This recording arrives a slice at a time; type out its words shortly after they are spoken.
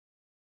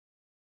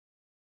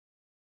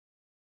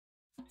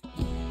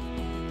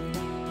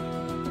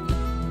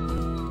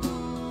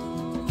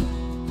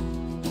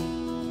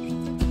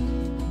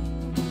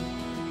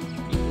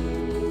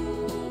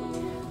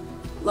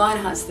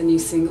Lionheart's the new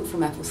single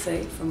from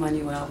Appleseed, from my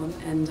new album,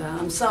 and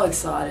I'm so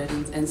excited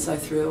and so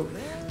thrilled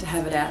to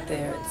have it out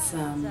there.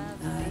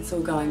 It's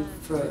all going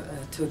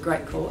to a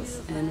great cause,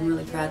 and I'm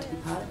really proud to be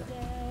part of it.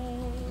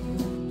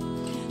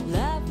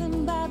 Laughing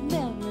about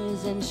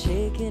memories and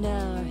shaking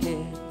our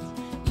heads,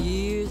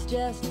 years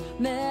just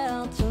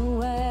melt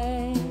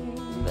away,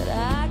 but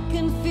I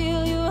can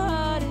feel your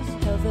heart is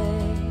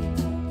heavy.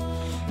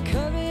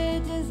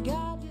 Courage has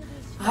got you.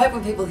 I hope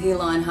when people hear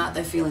Lionheart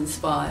they feel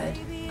inspired.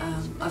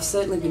 I've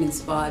certainly been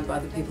inspired by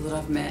the people that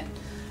I've met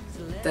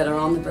that are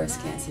on the breast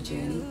cancer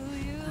journey,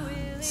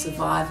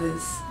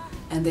 survivors,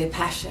 and their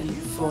passion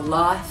for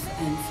life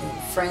and for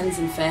friends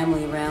and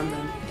family around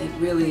them. It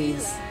really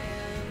is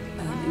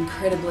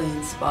incredibly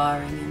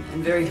inspiring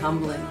and very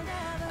humbling.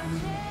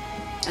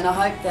 And I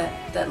hope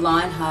that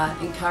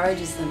Lionheart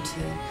encourages them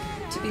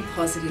to be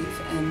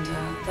positive, and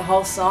the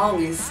whole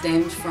song is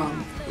stemmed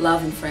from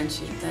love and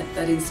friendship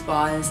that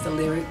inspires the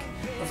lyric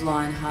of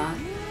Lionheart.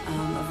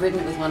 I've written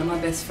it with one of my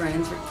best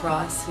friends, Rick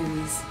Price, who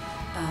is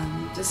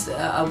just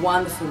a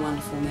wonderful,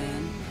 wonderful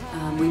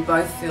man. We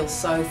both feel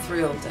so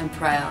thrilled and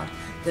proud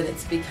that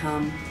it's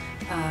become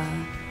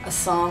a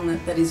song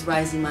that is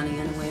raising money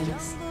and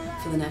awareness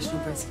for the National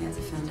Breast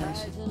Cancer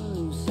Foundation.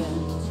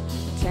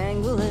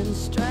 Tangle and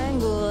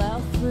strangle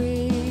our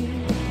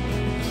free.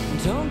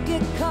 Don't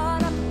get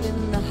caught up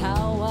in the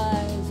how,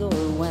 whys, or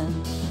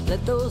when.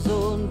 Let those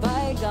old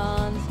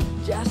bygones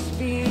just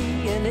be,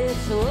 and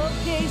it's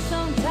okay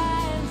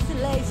sometimes to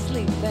lay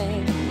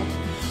sleeping,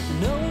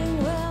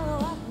 knowing well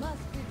what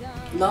must be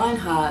done.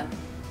 Lionheart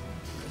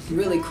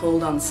really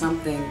called on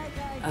something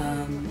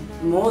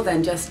more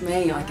than just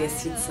me, I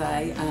guess you'd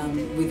say,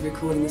 with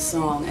recording the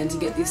song, and to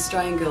get the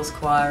Australian Girls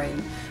Choir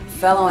in,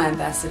 fellow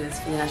ambassadors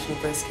for the National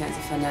Breast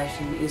Cancer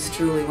Foundation, is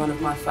truly one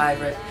of my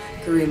favourite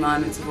career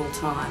moments of all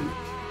time.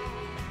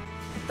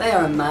 They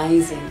are an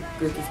amazing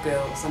group of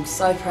girls. I'm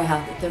so proud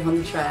that they're on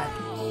the track.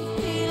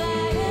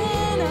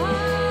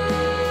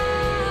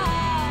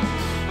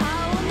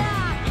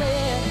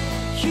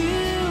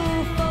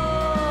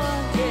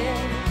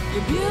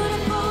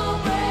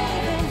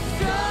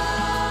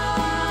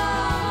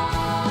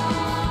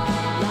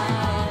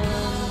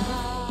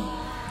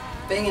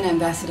 Being an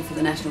ambassador for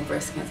the National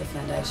Breast Cancer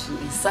Foundation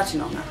is such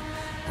an honour.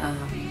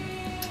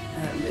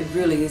 It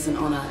really is an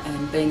honour,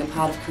 and being a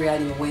part of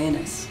creating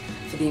awareness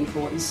for the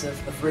importance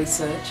of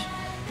research,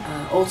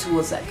 all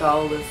towards that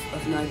goal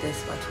of no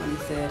deaths by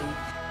 2030.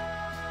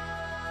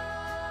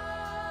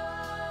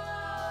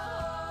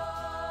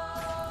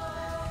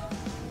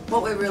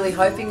 What we're really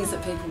hoping is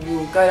that people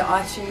will go to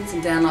iTunes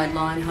and download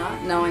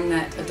Lionheart, knowing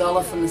that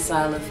 $1 from the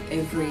sale of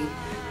every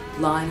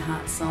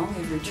Lionheart song,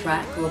 every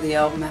track, or the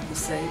album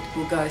Appleseed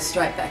will go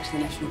straight back to the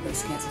National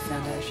Breast Cancer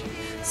Foundation.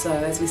 So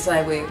as we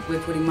say, we're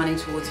putting money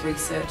towards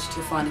research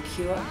to find a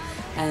cure,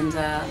 and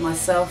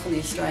myself and the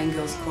Australian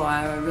Girls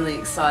Choir are really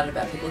excited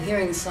about people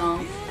hearing the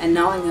song and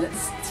knowing that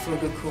it's for a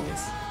good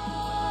cause.